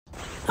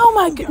Oh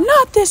my god,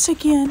 not this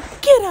again.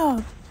 Get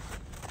up.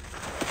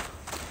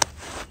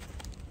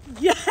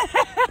 Yeah,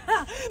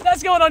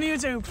 that's going on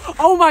YouTube.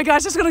 Oh my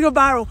gosh, that's gonna go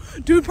viral.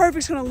 Dude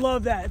Perfect's gonna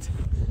love that.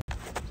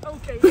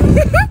 Okay.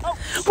 Oh,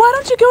 why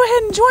don't you go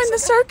ahead and join the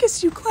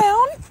circus, you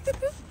clown?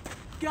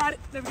 Got it.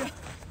 There we go.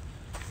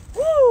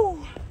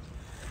 Woo!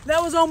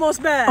 That was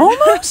almost bad.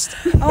 Almost?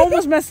 I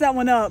almost messed that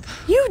one up.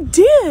 You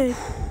did.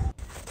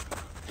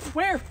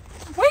 Where?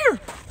 Where?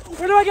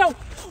 Where do I go?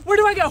 Where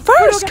do I go?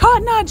 First,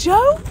 Cotton Eye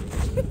Joe.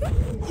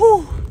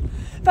 Whew.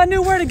 If I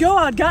knew where to go,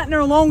 I'd gotten there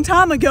a long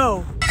time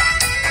ago.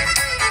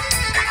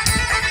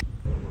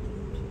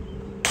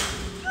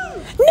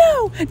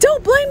 No,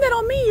 don't blame that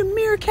on me, you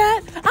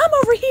meerkat. I'm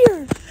over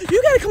here.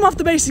 You gotta come off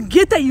the base and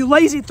get that, you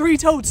lazy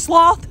three-toed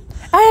sloth.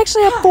 I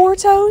actually have 4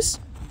 toes.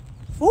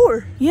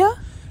 4? Yeah.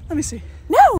 Let me see. No.